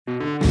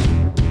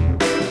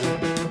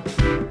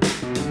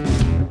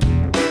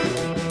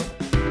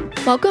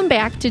Welcome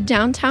back to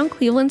Downtown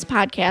Cleveland's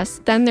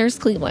podcast, Then There's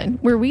Cleveland,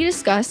 where we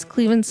discuss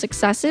Cleveland's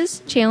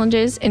successes,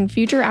 challenges, and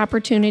future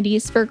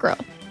opportunities for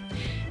growth.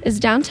 As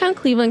downtown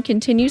Cleveland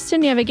continues to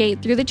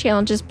navigate through the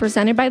challenges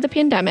presented by the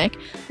pandemic,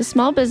 the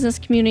small business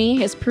community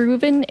has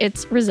proven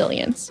its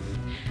resilience.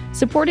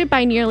 Supported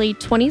by nearly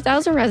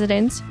 20,000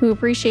 residents who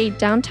appreciate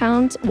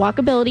downtown's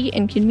walkability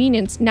and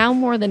convenience now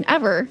more than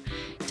ever,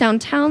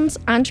 downtown's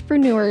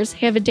entrepreneurs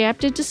have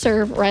adapted to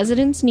serve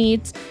residents'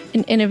 needs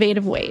in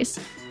innovative ways.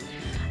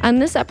 On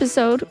this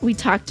episode, we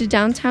talked to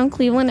downtown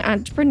Cleveland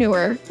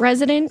entrepreneur,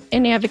 resident,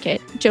 and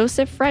advocate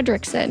Joseph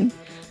Fredrickson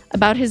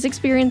about his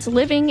experience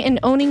living and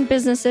owning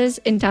businesses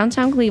in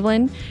downtown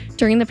Cleveland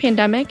during the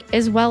pandemic,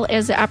 as well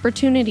as the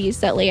opportunities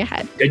that lay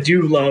ahead. I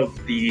do love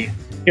the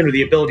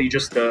ability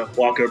just to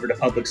walk over to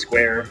Public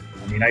Square.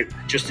 I mean,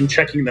 just in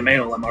checking the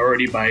mail, I'm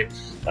already by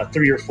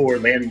 3 or 4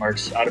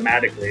 landmarks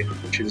automatically,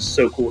 which is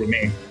so cool to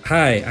me.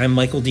 Hi, I'm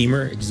Michael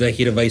Deemer,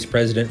 Executive Vice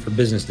President for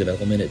Business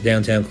Development at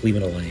Downtown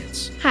Cleveland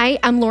Alliance. Hi,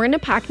 I'm Lauren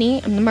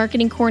Napokny. I'm the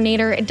Marketing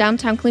Coordinator at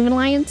Downtown Cleveland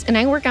Alliance, and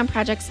I work on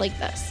projects like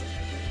this.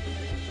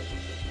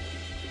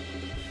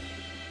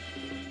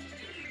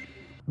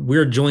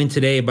 We're joined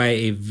today by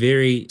a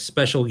very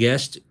special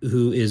guest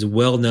who is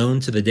well known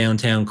to the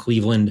downtown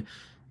Cleveland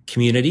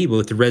community,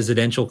 both the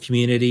residential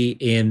community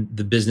and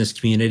the business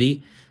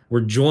community. We're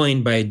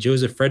joined by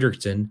Joseph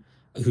Fredrickson,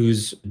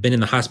 who's been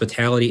in the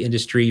hospitality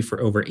industry for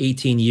over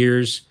 18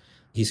 years.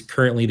 He's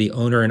currently the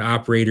owner and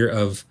operator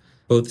of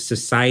both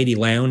Society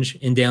Lounge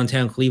in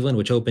downtown Cleveland,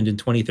 which opened in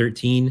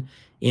 2013,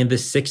 and the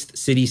Sixth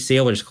City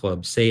Sailors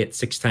Club, say it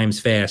 6 times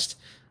fast,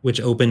 which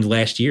opened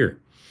last year.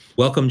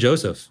 Welcome,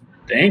 Joseph.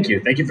 Thank you.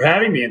 Thank you for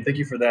having me, and thank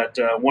you for that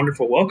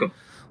wonderful welcome.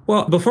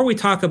 Well, before we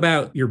talk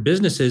about your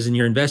businesses and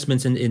your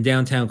investments in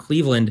downtown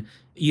Cleveland,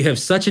 you have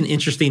such an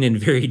interesting and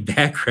varied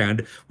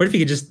background. What if you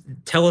could just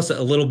tell us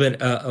a little bit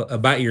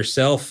about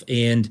yourself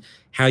and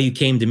how you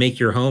came to make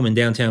your home in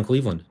downtown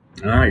Cleveland?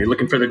 You're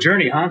looking for the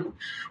journey, huh?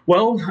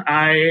 Well,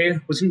 I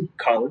was in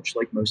college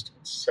like most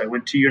of us. I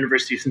went to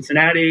University of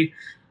Cincinnati.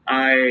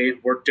 I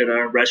worked at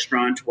a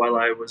restaurant while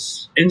I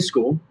was in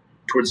school.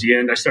 Towards the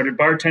end, I started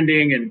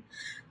bartending, and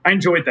I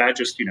enjoyed that.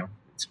 Just,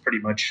 it's pretty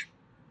much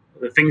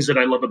the things that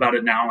I love about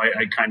it now,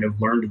 I kind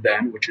of learned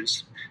then, which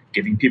is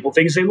giving people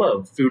things they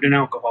love, food and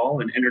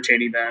alcohol, and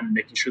entertaining them,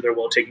 making sure they're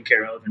well taken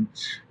care of, and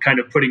kind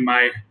of putting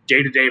my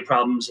day-to-day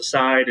problems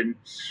aside. And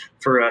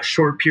for a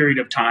short period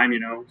of time,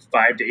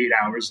 5 to 8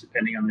 hours,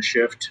 depending on the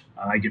shift,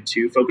 I get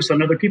to focus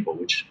on other people,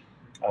 which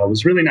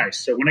was really nice.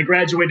 So when I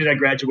graduated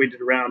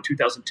around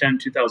 2010,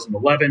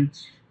 2011.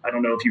 I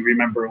don't know if you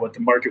remember what the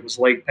market was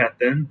like back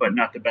then, but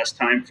not the best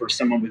time for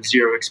someone with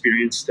zero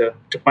experience to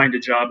find a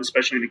job,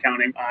 especially in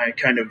accounting. I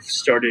kind of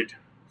started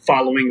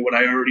following what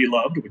I already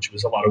loved, which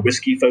was a lot of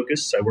whiskey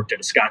focus. I worked at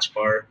a Scotch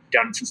bar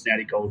down in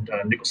Cincinnati called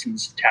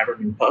Nicholson's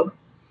Tavern and Pub.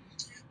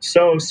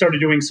 So I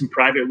started doing some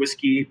private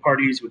whiskey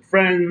parties with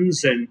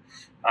friends and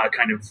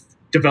kind of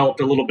developed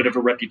a little bit of a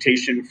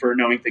reputation for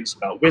knowing things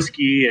about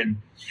whiskey. And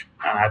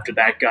after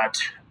that, got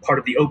part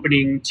of the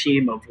opening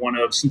team of one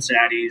of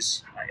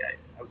Cincinnati's,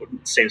 I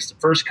wouldn't say it's the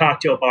first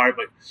cocktail bar,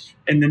 but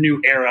in the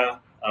new era,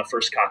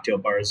 first cocktail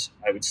bars,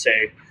 I would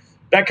say.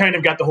 That kind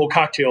of got the whole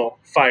cocktail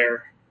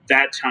fire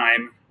that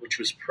time, which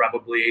was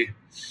probably,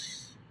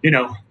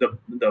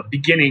 the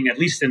beginning, at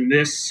least in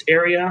this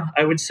area,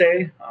 I would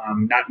say.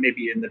 Not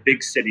maybe in the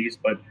big cities,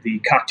 but the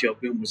cocktail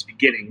boom was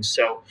beginning.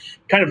 So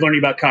kind of learning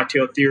about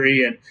cocktail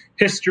theory and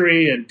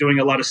history and doing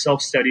a lot of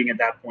self-studying at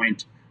that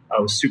point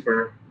was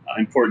super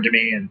important to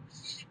me. And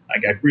I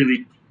got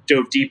really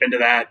dove deep into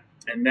that.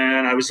 And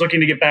then I was looking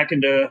to get back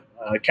into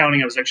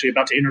accounting. I was actually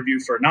about to interview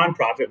for a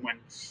nonprofit when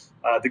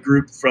the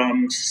group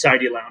from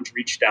Society Lounge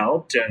reached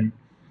out. And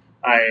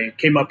I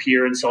came up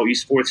here and saw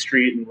East 4th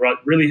Street and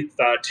really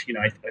thought,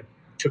 I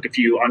took a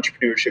few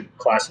entrepreneurship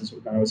classes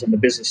when I was in the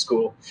business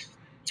school.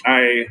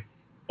 I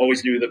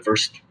always knew the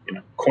first,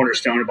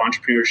 cornerstone of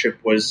entrepreneurship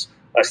was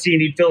see a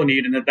need, fill a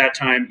need. And at that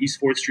time, East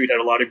 4th Street had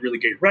a lot of really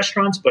great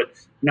restaurants, but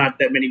not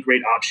that many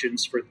great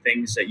options for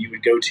things that you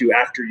would go to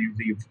after you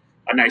leave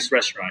a nice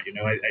restaurant.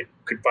 I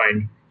could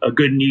find a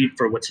good need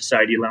for what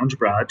Society Lounge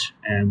brought,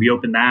 and we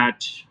opened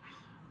that.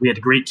 We had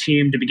a great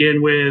team to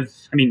begin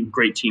with. I mean,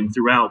 great team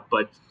throughout,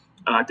 but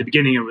at the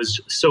beginning, it was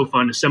so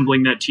fun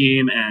assembling that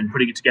team and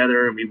putting it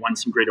together. And we won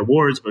some great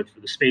awards, both for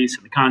the space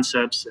and the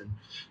concepts, and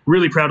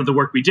really proud of the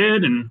work we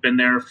did, and been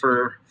there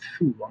for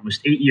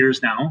almost 8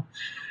 years now.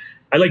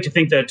 I like to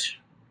think that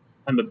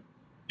I'm a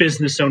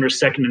business owner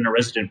second and a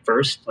resident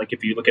first. Like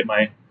if you look at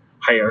my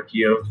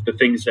hierarchy of the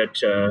things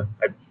that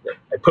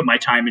I put my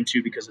time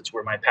into, because it's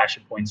where my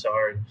passion points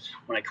are. And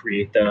when I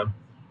create the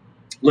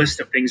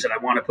list of things that I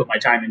want to put my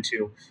time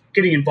into,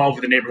 getting involved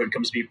with the neighborhood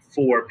comes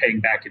before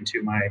paying back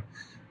into my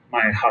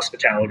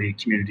hospitality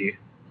community.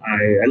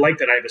 I like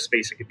that I have a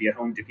space that could be a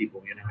home to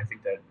people. I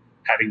think that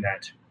having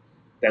that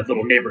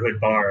little neighborhood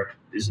bar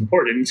is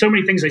important. And so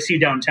many things I see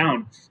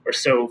downtown are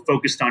so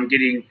focused on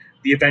getting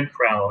the event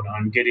crowd,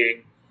 on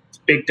getting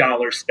big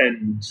dollar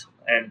spends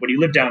And when you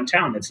live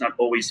downtown, it's not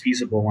always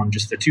feasible on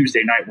just a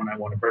Tuesday night when I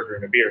want a burger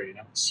and a beer,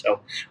 So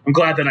I'm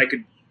glad that I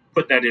could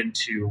put that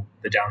into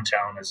the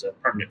downtown as a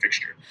permanent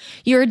fixture.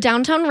 You're a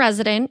downtown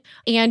resident,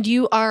 and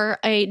you are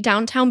a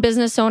downtown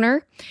business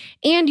owner,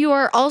 and you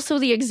are also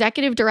the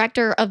executive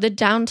director of the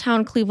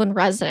Downtown Cleveland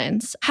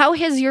Residents. How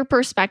has your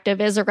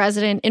perspective as a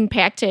resident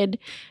impacted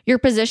your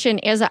position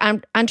as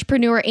an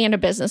entrepreneur and a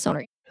business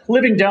owner?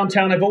 Living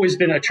downtown, I've always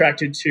been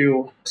attracted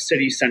to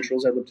city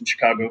centrals. I lived in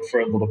Chicago for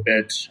a little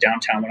bit,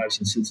 downtown when I was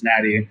in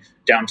Cincinnati,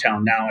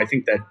 downtown now. I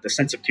think that the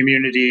sense of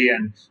community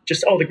and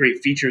just all the great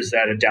features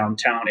that a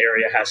downtown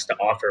area has to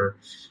offer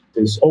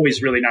is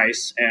always really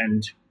nice.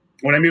 And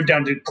when I moved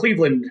down to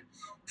Cleveland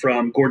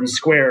from Gordon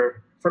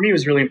Square, for me, it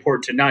was really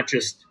important to not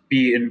just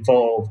be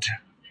involved,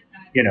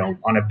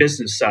 on a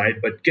business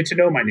side, but get to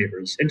know my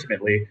neighbors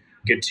intimately,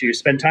 get to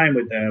spend time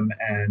with them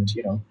and,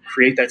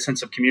 create that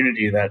sense of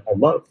community that I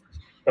love.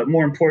 But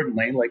more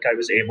importantly, I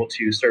was able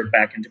to serve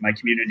back into my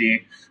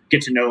community,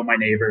 get to know my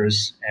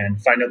neighbors,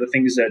 and find other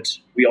things that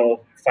we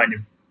all find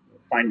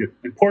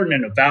important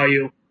and of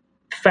value.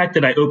 The fact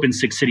that I opened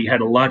Six City had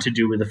a lot to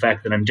do with the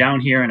fact that I'm down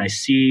here and I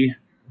see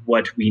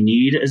what we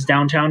need as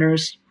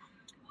downtowners.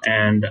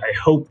 And I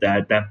hope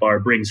that that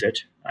bar brings it.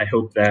 I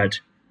hope that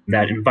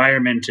that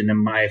environment and then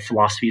my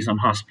philosophies on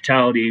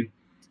hospitality,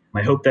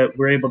 I hope that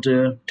we're able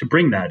to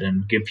bring that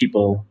and give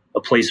people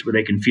a place where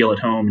they can feel at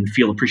home and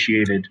feel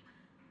appreciated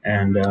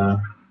and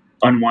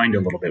unwind a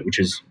little bit, which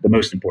is the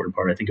most important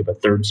part, I think, of a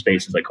third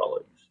space, as I call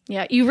it.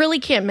 Yeah, you really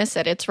can't miss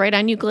it. It's right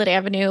on Euclid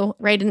Avenue,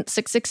 right in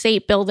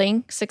 668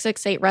 building,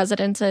 668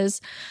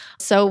 residences.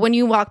 So when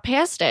you walk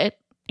past it,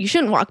 you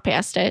shouldn't walk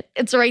past it.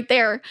 It's right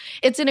there.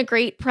 It's in a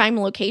great prime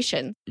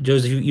location.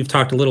 Joseph, you've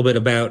talked a little bit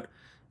about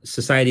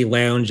Society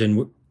Lounge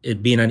and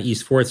it being on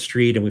East 4th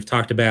Street, and we've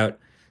talked about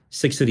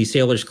Six City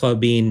Sailors Club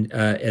being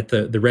at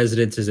the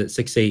residences at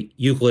 68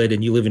 Euclid,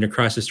 and you living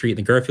across the street in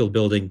the Garfield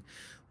building.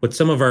 What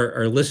some of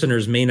our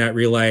listeners may not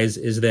realize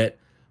is that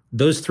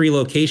those three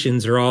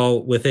locations are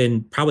all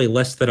within probably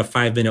less than a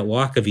 5-minute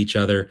walk of each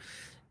other.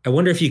 I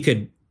wonder if you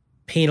could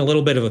paint a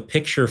little bit of a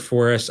picture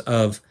for us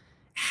of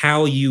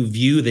how you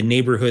view the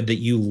neighborhood that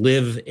you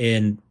live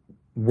and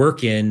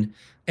work in.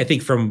 I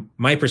think from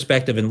my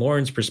perspective and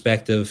Lauren's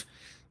perspective,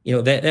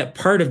 that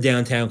part of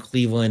downtown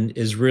Cleveland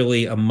is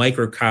really a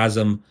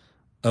microcosm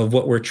of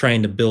what we're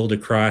trying to build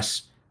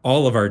across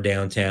all of our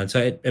downtown.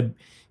 So I'm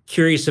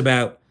curious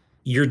about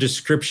your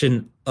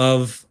description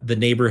of the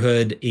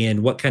neighborhood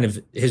and what kind of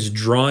has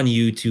drawn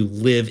you to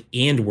live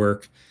and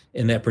work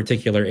in that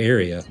particular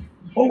area.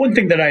 Well, one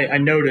thing that I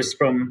noticed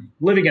from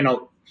living in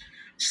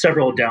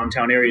several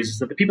downtown areas is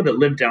that the people that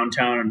live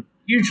downtown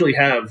usually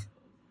have a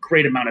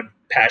great amount of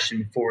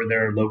passion for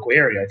their local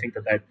area. I think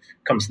that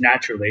comes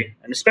naturally.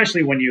 And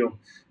especially when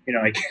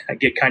I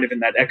get kind of in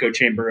that echo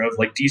chamber of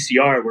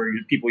DCR where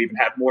people even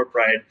have more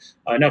pride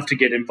enough to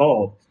get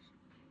involved.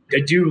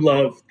 I do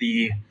love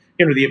the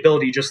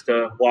ability just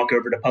to walk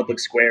over to Public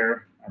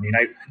Square. I mean,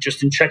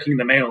 just in checking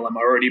the mail, I'm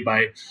already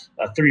by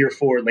 3 or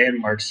 4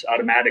 landmarks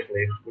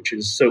automatically, which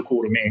is so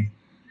cool to me.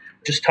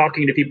 Just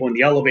talking to people in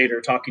the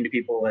elevator, talking to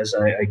people as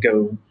I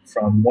go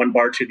from one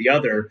bar to the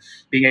other,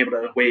 being able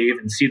to wave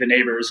and see the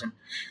neighbors. And,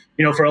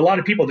 for a lot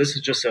of people, this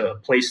is just a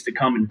place to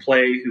come and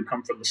play who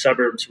come from the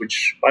suburbs,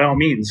 which by all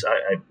means,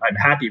 I'm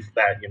happy for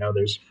that.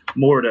 There's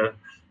more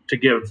to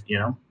give,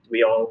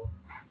 we all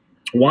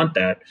want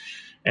that.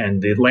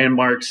 And the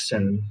landmarks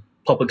and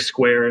Public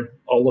Square,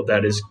 all of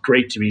that is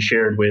great to be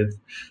shared with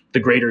the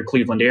greater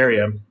Cleveland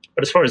area.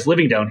 But as far as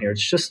living down here,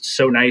 it's just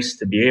so nice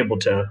to be able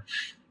to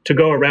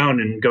go around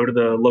and go to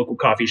the local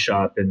coffee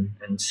shop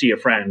and see a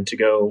friend, to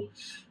go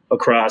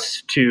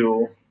across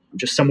to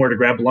just somewhere to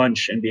grab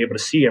lunch and be able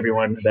to see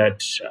everyone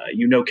that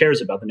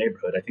cares about the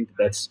neighborhood. I think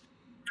that's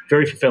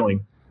very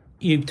fulfilling.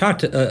 You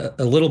talked a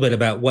little bit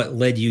about what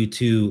led you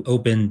to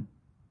open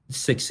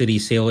Six City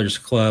Sailors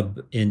Club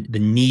and the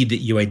need that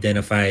you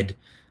identified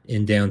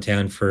in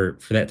downtown for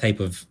that type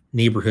of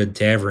neighborhood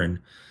tavern.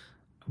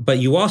 But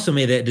you also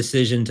made that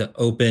decision to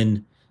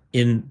open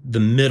in the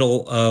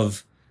middle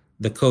of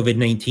the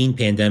COVID-19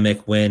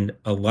 pandemic when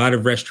a lot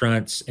of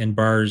restaurants and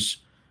bars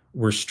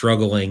were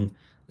struggling.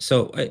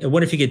 So I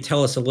wonder if you could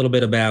tell us a little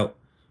bit about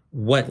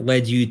what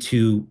led you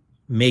to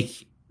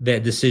make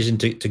that decision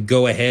to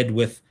go ahead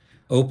with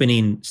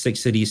opening Six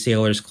City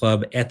Sailors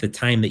Club at the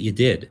time that you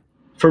did.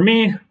 For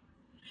me,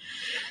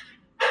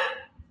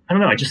 I don't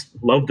know. I just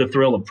love the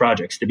thrill of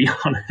projects, to be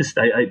honest.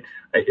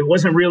 It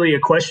wasn't really a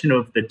question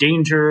of the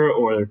danger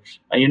or,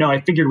 I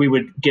figured we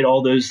would get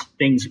all those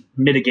things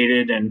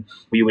mitigated and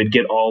we would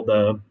get all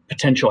the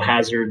potential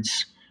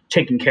hazards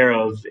taken care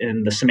of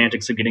in the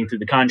semantics of getting through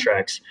the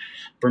contracts.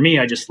 For me,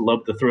 I just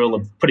love the thrill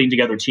of putting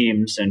together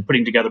teams and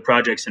putting together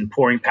projects and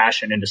pouring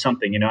passion into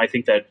something. I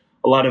think that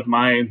a lot of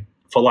my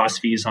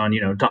philosophies on,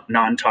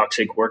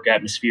 non-toxic work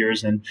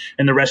atmospheres and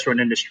in the restaurant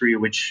industry,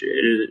 which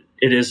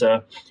it is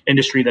a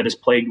industry that is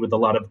plagued with a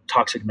lot of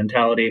toxic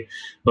mentality,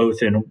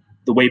 both in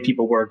the way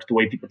people work, the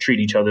way people treat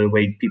each other, the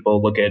way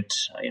people look at,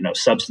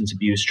 substance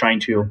abuse, trying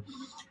to,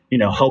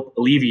 help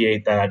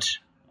alleviate that.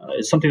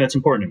 is something that's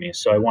important to me.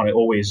 So I want to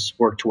always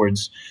work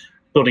towards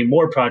building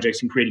more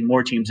projects and creating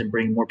more teams and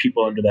bringing more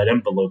people under that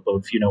envelope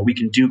of, we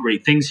can do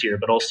great things here,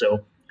 but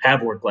also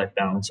have work-life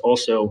balance,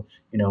 also,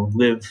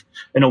 live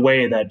in a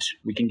way that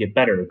we can get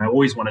better. And I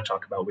always want to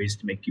talk about ways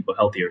to make people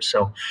healthier.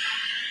 So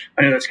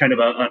I know that's kind of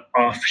an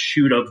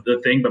offshoot of the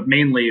thing, but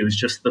mainly it was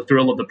just the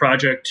thrill of the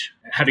project,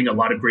 having a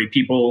lot of great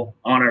people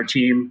on our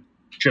team,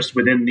 just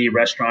within the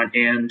restaurant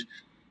and,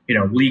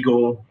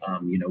 legal.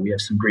 We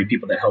have some great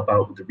people that help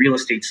out with the real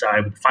estate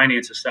side, with the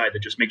finances side, that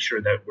just make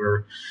sure that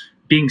we're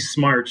being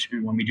smart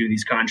when we do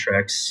these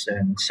contracts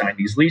and sign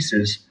these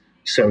leases,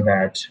 so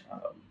that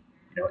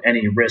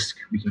any risk,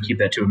 we can keep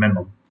that to a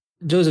minimum.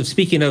 Joseph,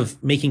 speaking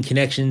of making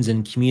connections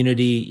and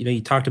community,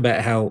 you talked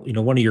about how,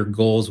 one of your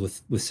goals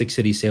with Six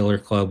City Sailor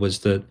Club was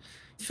to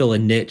fill a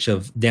niche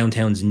of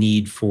downtown's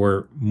need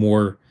for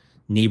more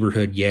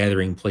neighborhood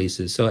gathering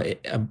places. So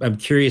I'm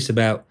curious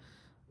about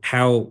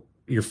how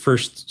your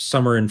first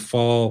summer and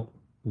fall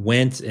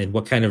went and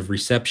what kind of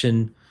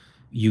reception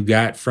you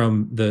got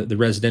from the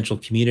residential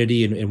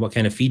community and what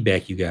kind of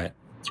feedback you got.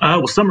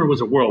 Well, summer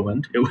was a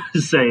whirlwind. It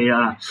was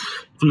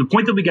from the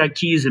point that we got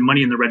keys and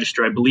money in the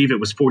register, I believe it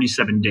was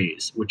 47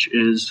 days, which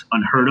is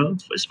unheard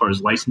of as far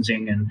as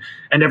licensing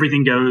and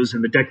everything goes,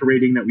 and the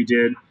decorating that we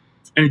did.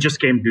 And it just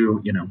came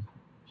to,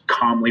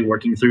 calmly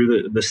working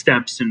through the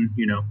steps and,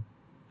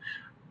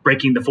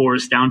 breaking the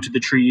forest down to the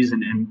trees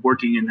and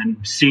working, and then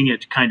seeing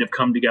it kind of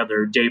come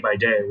together day by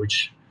day,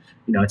 which,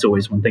 it's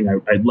always one thing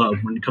I love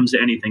when it comes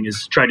to anything,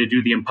 is try to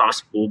do the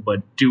impossible,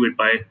 but do it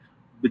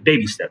with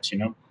baby steps,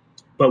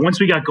 But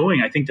once we got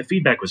going, I think the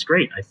feedback was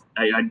great.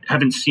 I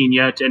haven't seen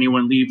yet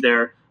anyone leave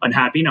there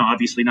unhappy. Now,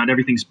 obviously, not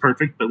everything's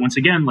perfect, but once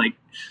again, like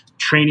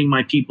training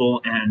my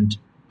people and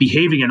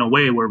behaving in a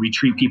way where we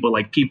treat people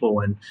like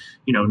people, and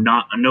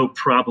no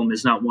problem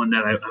is not one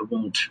that I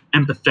won't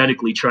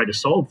empathetically try to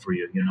solve for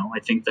you. I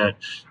think that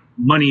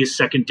money is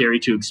secondary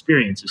to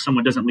experience. If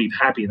someone doesn't leave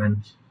happy,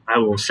 then I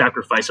will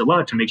sacrifice a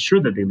lot to make sure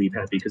that they leave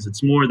happy, because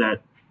it's more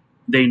that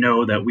they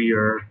know that we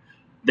are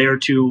there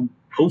to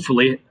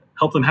hopefully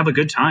help them have a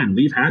good time,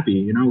 leave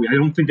happy. I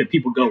don't think that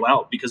people go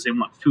out because they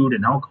want food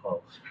and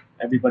alcohol.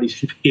 Everybody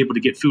should be able to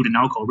get food and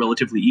alcohol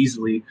relatively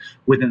easily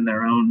within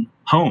their own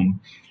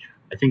home.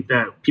 I think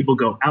that people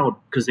go out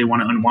because they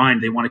want to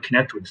unwind. They want to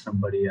connect with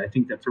somebody. I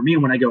think that for me,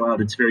 when I go out,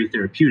 it's very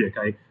therapeutic.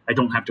 I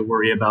don't have to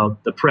worry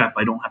about the prep.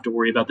 I don't have to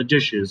worry about the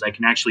dishes. I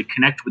can actually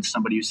connect with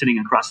somebody who's sitting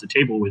across the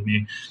table with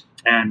me.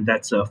 And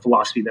that's a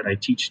philosophy that I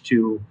teach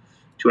to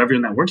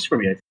everyone that works for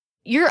me.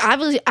 You're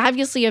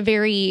obviously a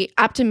very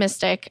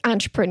optimistic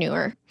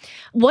entrepreneur.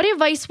 What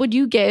advice would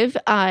you give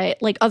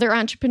other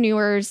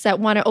entrepreneurs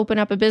that want to open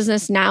up a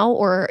business now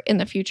or in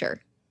the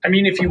future? I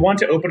mean, if you want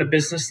to open a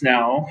business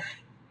now,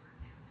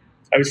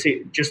 I would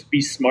say just be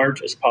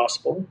smart as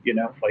possible,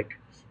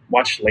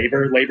 watch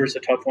labor. Labor is a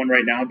tough one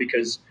right now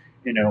because,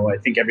 I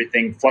think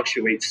everything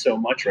fluctuates so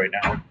much right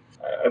now.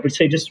 I would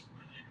say just,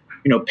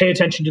 pay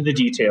attention to the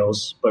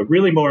details, but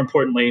really more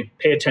importantly,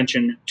 pay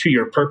attention to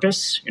your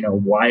purpose.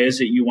 Why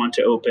is it you want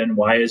to open?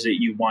 Why is it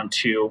you want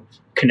to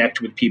connect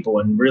with people,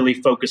 and really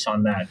focus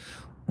on that?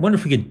 I wonder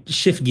if we could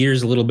shift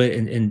gears a little bit,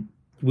 and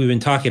we've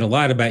been talking a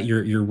lot about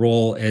your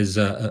role as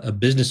a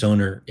business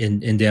owner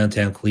in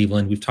downtown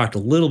Cleveland. We've talked a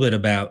little bit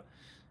about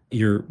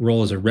your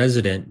role as a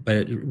resident, but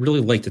I'd really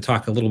like to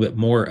talk a little bit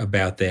more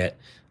about that.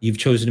 You've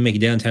chosen to make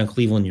downtown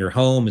Cleveland your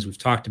home. As we've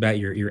talked about,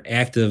 you're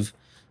active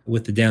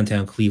with the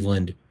downtown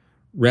Cleveland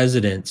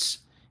residents.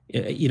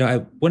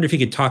 I wonder if you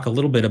could talk a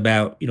little bit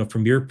about,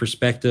 from your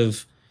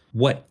perspective,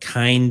 what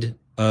kind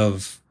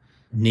of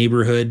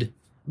neighborhood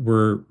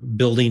we're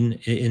building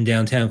in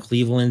downtown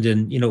Cleveland.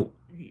 And,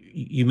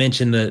 you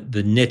mentioned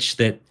the niche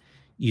that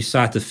you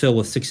sought to fill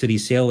with Six City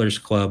Sailors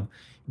Club.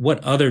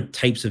 What other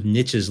types of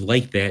niches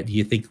like that do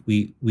you think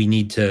we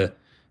need to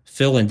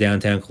fill in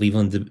downtown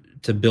Cleveland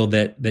to build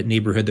that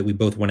neighborhood that we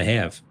both want to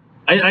have?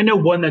 I know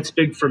one that's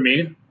big for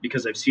me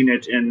because I've seen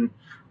it in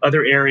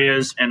other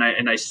areas, and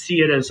I see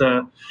it as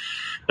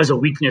a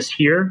weakness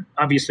here.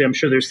 Obviously, I'm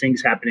sure there's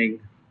things happening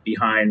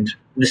behind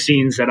the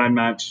scenes that I'm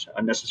not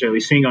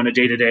necessarily seeing on a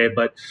day-to-day,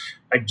 but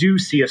I do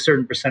see a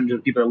certain percentage of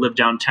the people that live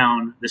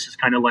downtown. This is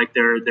kind of like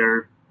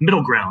their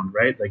middle ground,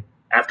 right? Like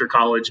after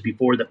college,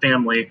 before the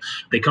family,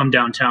 they come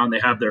downtown, they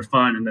have their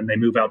fun, and then they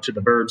move out to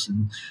the burbs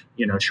and,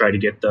 try to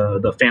get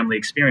the family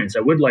experience. I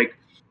would like,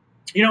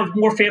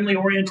 more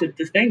family-oriented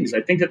things.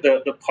 I think that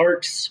the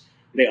parks,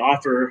 they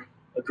offer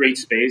a great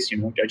space.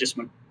 I just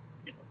went,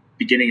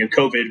 beginning of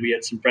COVID, we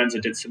had some friends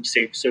that did some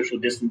safe social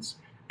distance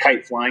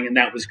kite flying, and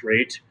that was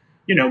great.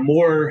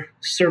 More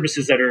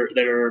services that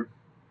are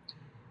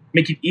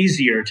make it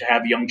easier to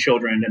have young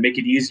children and make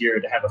it easier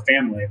to have a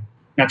family.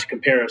 Not to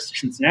compare us to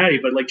Cincinnati,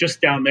 but like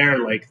just down there,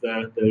 like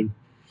the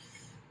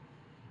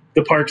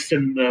parks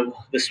and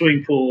the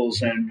swimming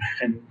pools and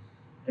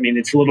I mean,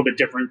 it's a little bit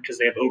different because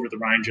they have Over the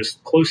Rhine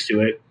just close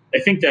to it. I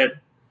think that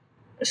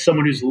as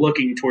someone who's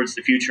looking towards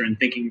the future and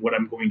thinking what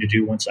I'm going to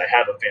do once I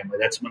have a family,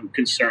 that's one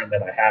concern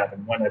that I have,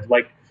 and one I'd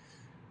like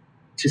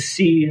to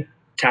see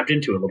tapped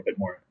into a little bit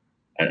more.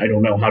 I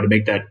don't know how to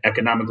make that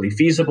economically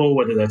feasible,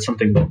 whether that's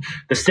something that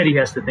the city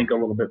has to think a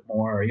little bit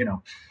more,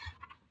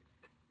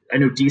 I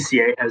know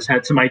DCA has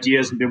had some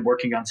ideas and been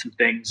working on some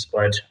things,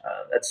 but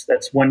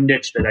that's one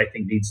niche that I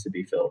think needs to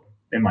be filled,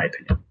 in my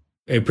opinion.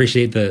 I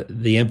appreciate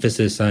the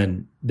emphasis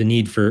on the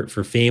need for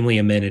family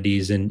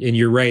amenities. And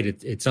you're right.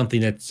 It's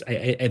something that's,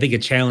 I think, a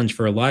challenge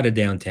for a lot of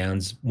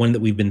downtowns, one that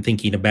we've been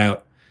thinking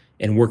about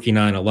and working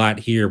on a lot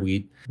here.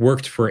 We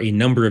worked for a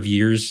number of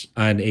years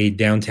on a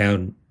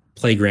downtown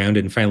playground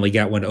and finally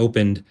got one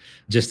opened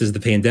just as the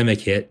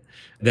pandemic hit.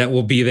 That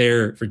will be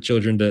there for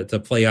children to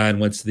play on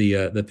once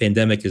the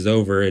pandemic is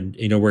over. And,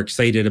 we're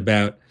excited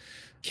about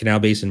Canal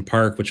Basin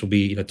Park, which will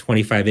be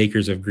 25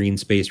 acres of green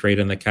space right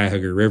on the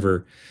Cuyahoga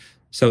River.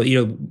 So,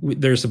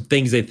 there's some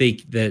things I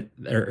think that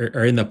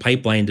are in the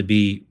pipeline to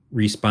be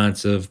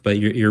responsive, but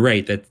you're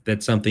right.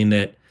 That's something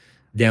that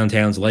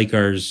downtowns like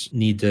ours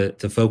need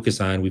to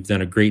focus on. We've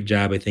done a great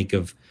job, I think,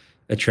 of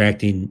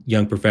attracting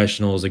young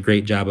professionals, a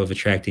great job of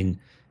attracting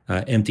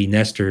empty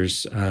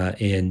nesters.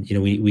 And,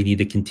 we need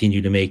to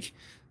continue to make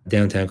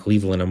downtown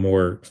Cleveland a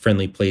more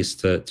friendly place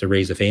to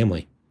raise a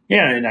family.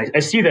 Yeah, and I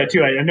see that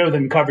too. I know that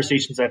in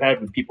conversations I've had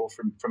with people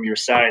from your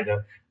side,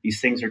 these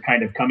things are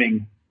kind of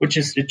coming, it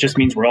just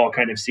means we're all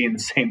kind of seeing the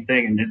same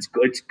thing. And it's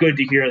good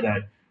to hear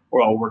that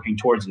we're all working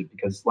towards it,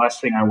 because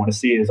last thing I want to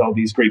see is all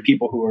these great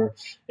people who are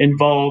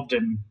involved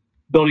in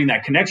building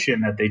that connection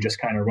that they just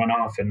kind of run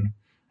off and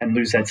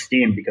lose that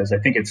steam, because I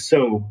think it's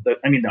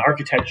the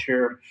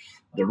architecture,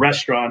 the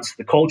restaurants,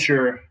 the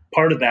culture,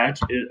 part of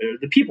that are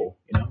the people.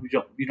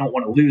 You don't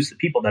want to lose the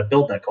people that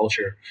build that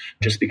culture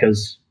just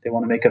because they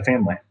want to make a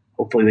family.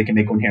 Hopefully they can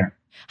make one here.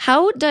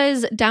 How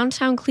does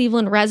downtown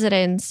Cleveland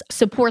residents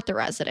support the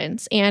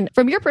residents? And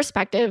from your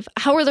perspective,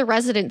 how are the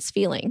residents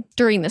feeling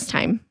during this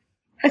time?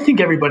 I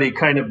think everybody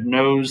kind of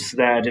knows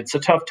that it's a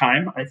tough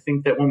time. I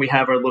think that when we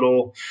have our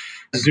little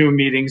Zoom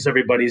meetings,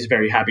 everybody's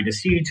very happy to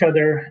see each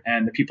other.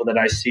 And the people that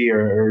I see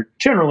are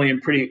generally in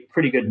pretty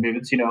good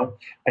moods.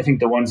 I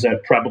think the ones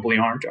that probably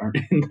aren't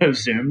in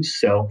those Zooms.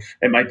 So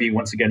it might be,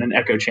 once again, an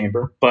echo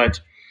chamber. But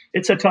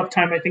it's a tough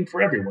time, I think,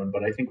 for everyone.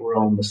 But I think we're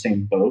all in the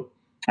same boat.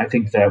 I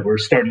think that we're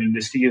starting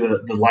to see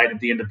the light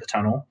at the end of the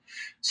tunnel.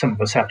 Some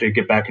of us have to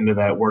get back into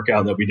that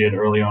workout that we did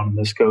early on in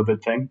this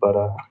COVID thing. But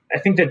I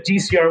think that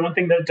DCR, one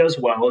thing that it does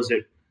well is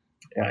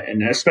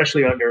and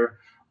especially under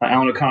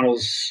Alan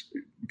O'Connell's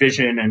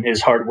vision and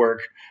his hard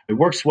work, it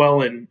works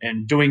well in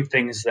doing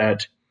things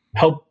that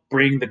help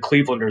bring the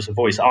Clevelanders a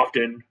voice.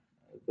 Often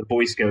the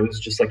voice goes,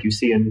 just like you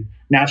see in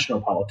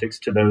national politics,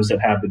 to those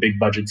that have the big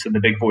budgets and the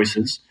big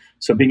voices.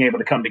 So being able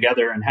to come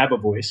together and have a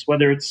voice,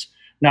 whether it's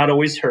not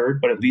always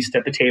heard, but at least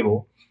at the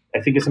table,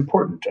 I think is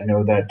important. I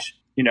know that,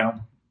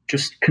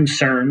 just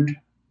concerned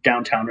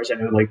downtowners. I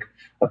know like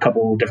a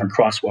couple different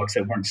crosswalks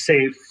that weren't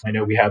safe. I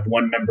know we have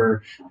one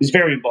member who's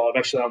very involved,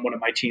 actually on one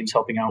of my teams,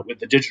 helping out with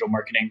the digital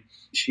marketing.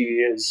 She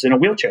is in a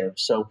wheelchair.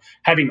 So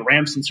having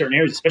ramps in certain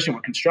areas, especially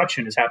when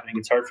construction is happening,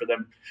 it's hard for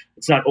them.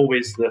 It's not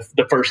always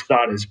the first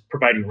thought is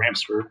providing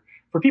ramps for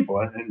people.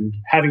 And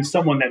having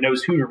someone that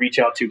knows who to reach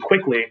out to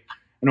quickly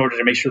in order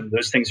to make sure that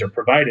those things are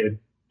provided.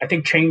 I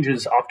think change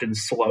is often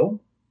slow.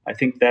 I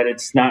think that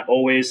it's not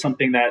always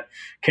something that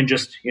can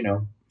just,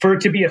 for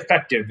it to be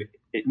effective,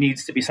 it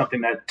needs to be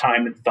something that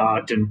time and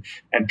thought and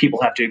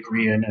people have to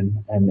agree in,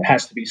 and it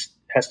has to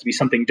be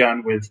something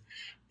done with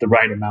the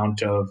right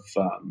amount of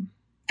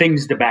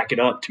things to back it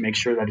up to make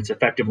sure that it's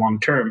effective long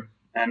term.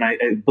 And I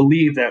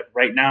believe that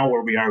right now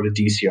where we are with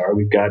DCR,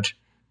 we've got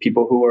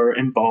people who are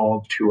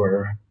involved, who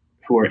are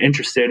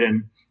interested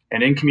and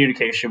in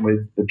communication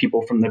with the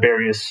people from the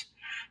various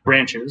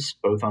branches,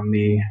 both on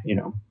the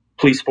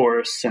police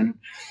force and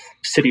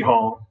city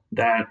hall,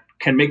 that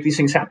can make these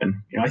things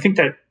happen. I think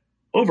that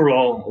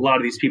overall, a lot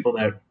of these people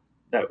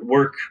that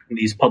work in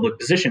these public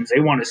positions, they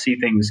want to see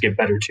things get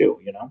better too.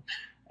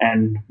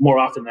 And more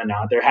often than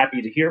not, they're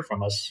happy to hear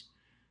from us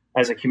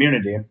as a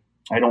community.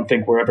 I don't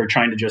think we're ever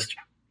trying to just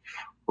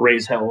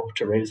raise hell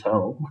to raise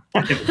hell.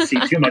 I don't see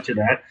too much of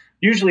that.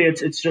 Usually,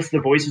 it's just the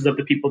voices of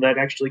the people that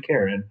actually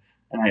care, and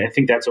I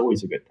think that's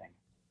always a good thing.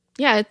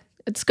 Yeah.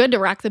 It's good to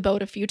rock the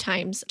boat a few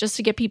times just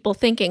to get people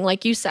thinking.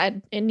 Like you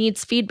said, it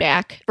needs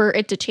feedback for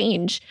it to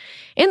change,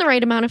 and the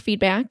right amount of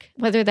feedback,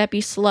 whether that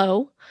be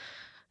slow,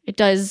 it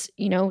does,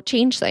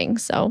 change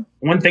things. So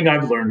one thing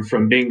I've learned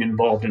from being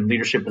involved in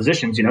leadership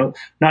positions,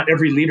 not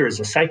every leader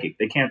is a psychic.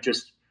 They can't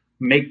just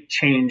make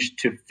change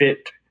to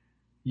fit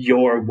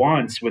your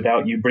wants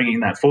without you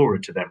bringing that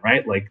forward to them,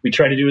 right? Like we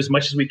try to do as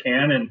much as we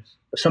can, and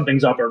if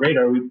something's off our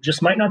radar, we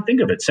just might not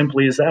think of it.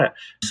 Simply as that.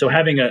 So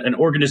having an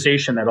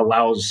organization that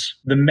allows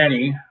the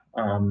many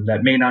that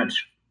may not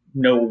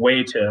know a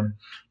way to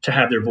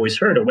have their voice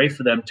heard, a way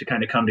for them to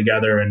kind of come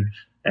together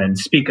and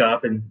speak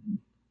up and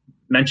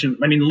mention,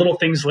 little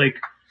things like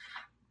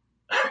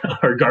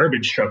our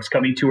garbage trucks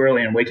coming too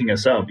early and waking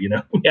us up.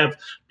 We have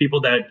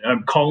people that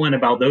call in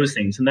about those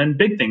things, and then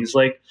big things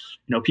like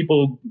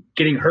people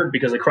getting hurt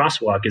because a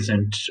crosswalk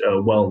isn't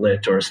well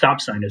lit or a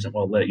stop sign isn't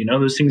well lit.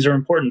 Those things are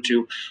important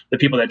to the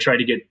people that try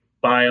to get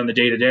by on the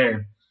day to day.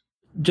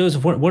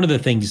 Joseph, one of the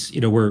things,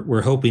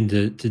 we're hoping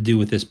to do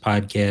with this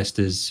podcast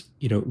is,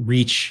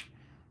 reach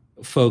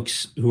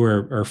folks who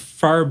are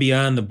far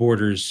beyond the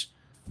borders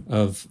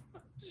of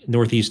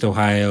Northeast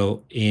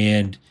Ohio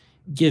and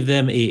give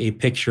them a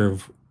picture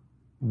of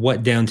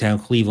what downtown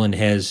Cleveland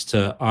has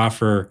to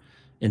offer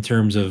in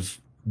terms of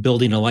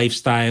building a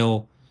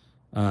lifestyle,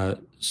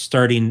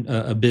 starting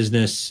a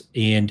business,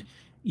 and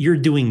you're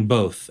doing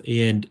both.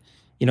 And,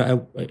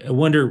 I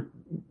wonder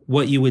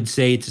what you would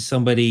say to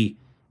somebody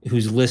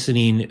who's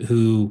listening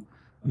who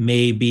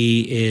may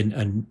be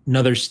in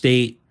another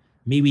state,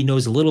 maybe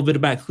knows a little bit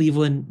about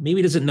Cleveland,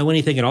 maybe doesn't know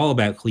anything at all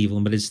about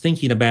Cleveland, but is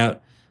thinking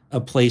about a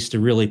place to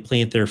really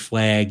plant their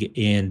flag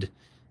and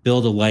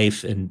build a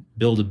life and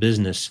build a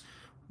business.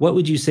 What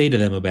would you say to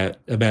them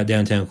about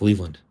downtown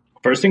Cleveland?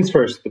 First things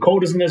first, the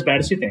cold isn't as bad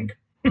as you think.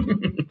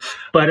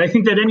 But I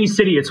think that any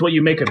city, it's what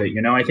you make of it.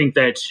 I think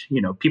that,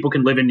 people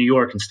can live in New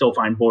York and still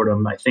find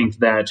boredom. I think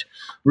that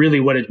really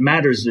what it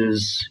matters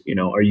is,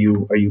 are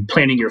you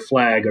planting your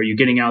flag? Are you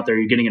getting out there? Are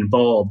you getting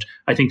involved?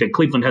 I think that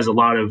Cleveland has a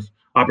lot of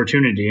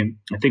opportunity.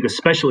 I think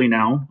especially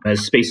now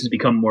as spaces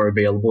become more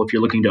available, if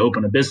you're looking to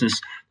open a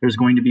business, there's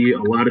going to be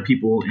a lot of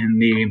people in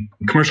the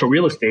commercial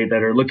real estate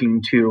that are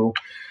looking to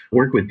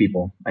work with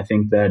people. I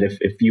think that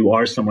if you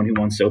are someone who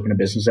wants to open a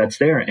business, that's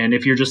there. And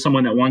if you're just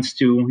someone that wants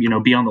to,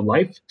 be on the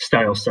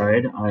lifestyle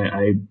side,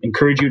 I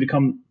encourage you to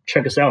come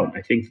check us out.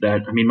 I think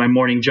that, my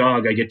morning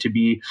jog, I get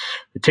to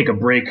take a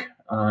break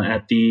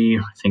at the,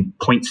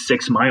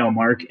 0.6 mile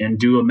mark and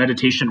do a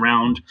meditation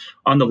round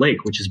on the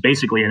lake, which is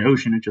basically an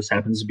ocean. It just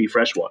happens to be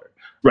freshwater.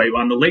 Right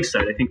on the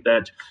lakeside. I think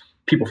that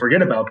people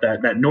forget about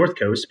that north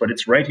coast, but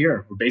it's right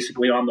here. We're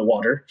basically on the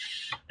water.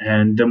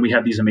 And then we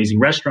have these amazing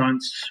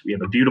restaurants. We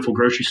have a beautiful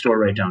grocery store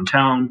right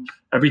downtown.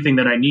 Everything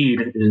that I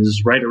need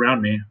is right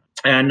around me.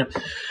 And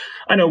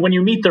I know when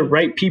you meet the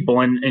right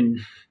people and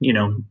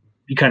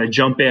you kind of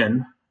jump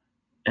in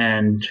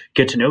and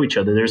get to know each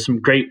other, there's some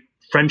great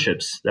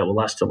friendships that will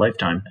last a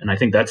lifetime. And I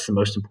think that's the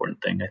most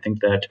important thing. I think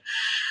that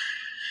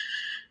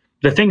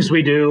the things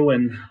we do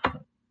and,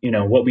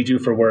 what we do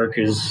for work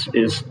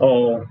is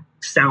all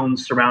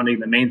sounds surrounding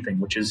the main thing,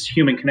 which is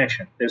human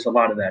connection. There's a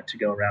lot of that to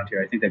go around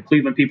here. I think that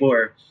Cleveland people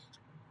are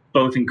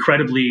both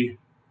incredibly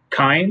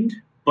kind,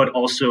 but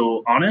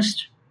also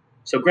honest.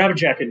 So grab a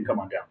jacket and come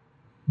on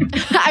down.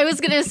 I was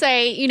going to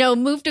say,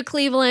 move to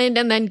Cleveland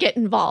and then get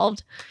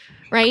involved,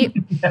 right?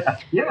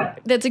 Yeah.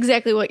 That's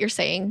exactly what you're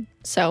saying.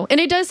 So,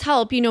 and it does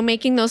help,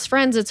 making those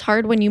friends. It's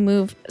hard when you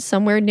move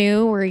somewhere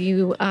new or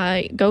you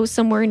go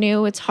somewhere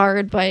new. It's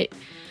hard, but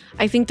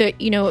I think that,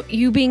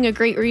 you being a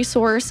great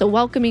resource, a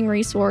welcoming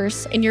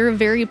resource, and you're a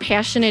very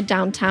passionate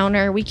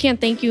downtowner. We can't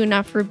thank you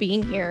enough for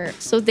being here.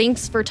 So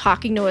thanks for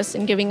talking to us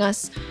and giving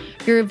us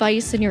your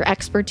advice and your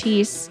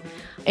expertise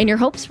and your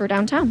hopes for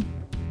downtown.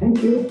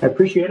 Thank you. I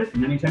appreciate it.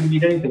 And anytime you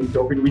need anything,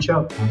 feel free to reach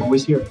out. I'm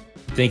always here.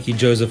 Thank you,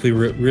 Joseph. We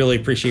really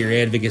appreciate your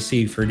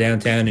advocacy for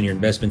downtown and your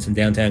investments in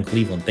downtown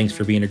Cleveland. Thanks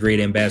for being a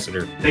great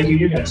ambassador. Thank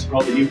you guys for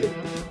all that you do.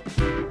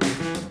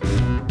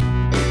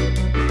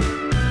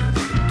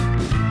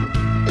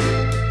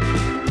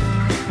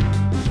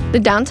 The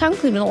Downtown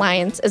Cleveland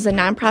Alliance is a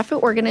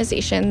nonprofit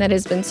organization that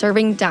has been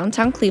serving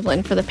downtown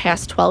Cleveland for the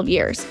past 12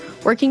 years,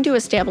 working to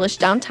establish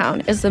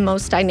downtown as the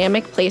most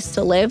dynamic place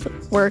to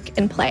live, work,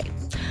 and play.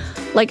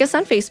 Like us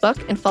on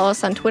Facebook and follow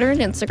us on Twitter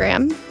and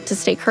Instagram to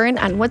stay current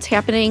on what's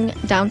happening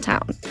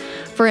downtown.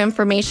 For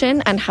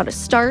information on how to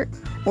start,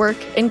 work,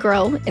 and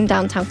grow in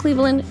downtown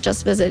Cleveland,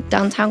 just visit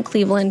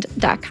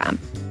downtowncleveland.com.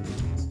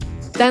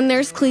 Then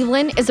There's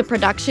Cleveland is a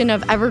production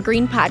of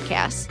Evergreen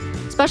Podcasts.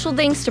 Special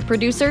thanks to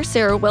producer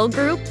Sarah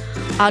Wilgroup,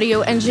 audio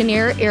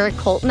engineer Eric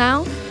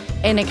Coltnow,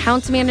 and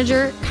accounts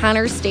manager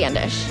Connor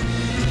Standish.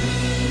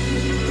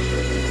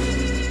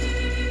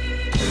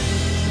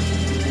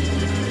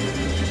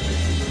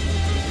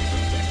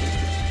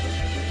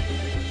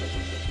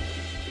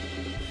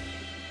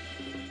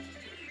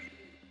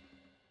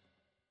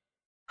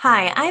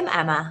 Hi, I'm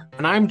Emma.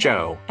 And I'm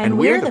Joe. And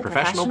we're the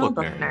Professional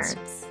Book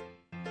Nerds.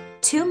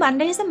 2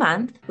 Mondays a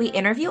month, we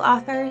interview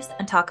authors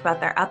and talk about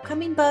their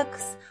upcoming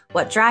books,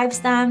 what drives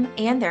them,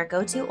 and their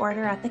go-to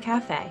order at the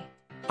cafe.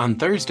 On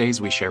Thursdays,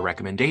 we share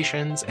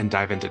recommendations and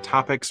dive into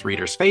topics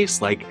readers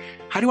face, like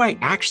how do I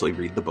actually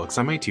read the books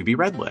on my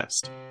to-be-read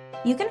list?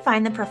 You can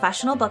find the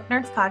Professional Book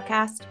Nerds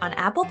podcast on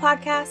Apple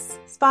Podcasts,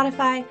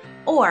 Spotify,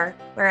 or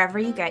wherever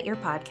you get your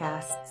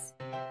podcasts.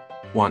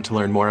 Want to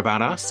learn more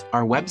about us?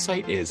 Our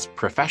website is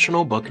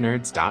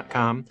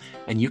professionalbooknerds.com,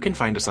 and you can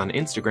find us on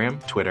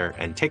Instagram, Twitter,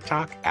 and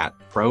TikTok at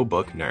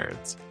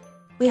ProBookNerds.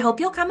 We hope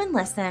you'll come and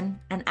listen,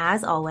 and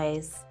as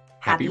always,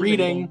 Happy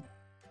reading.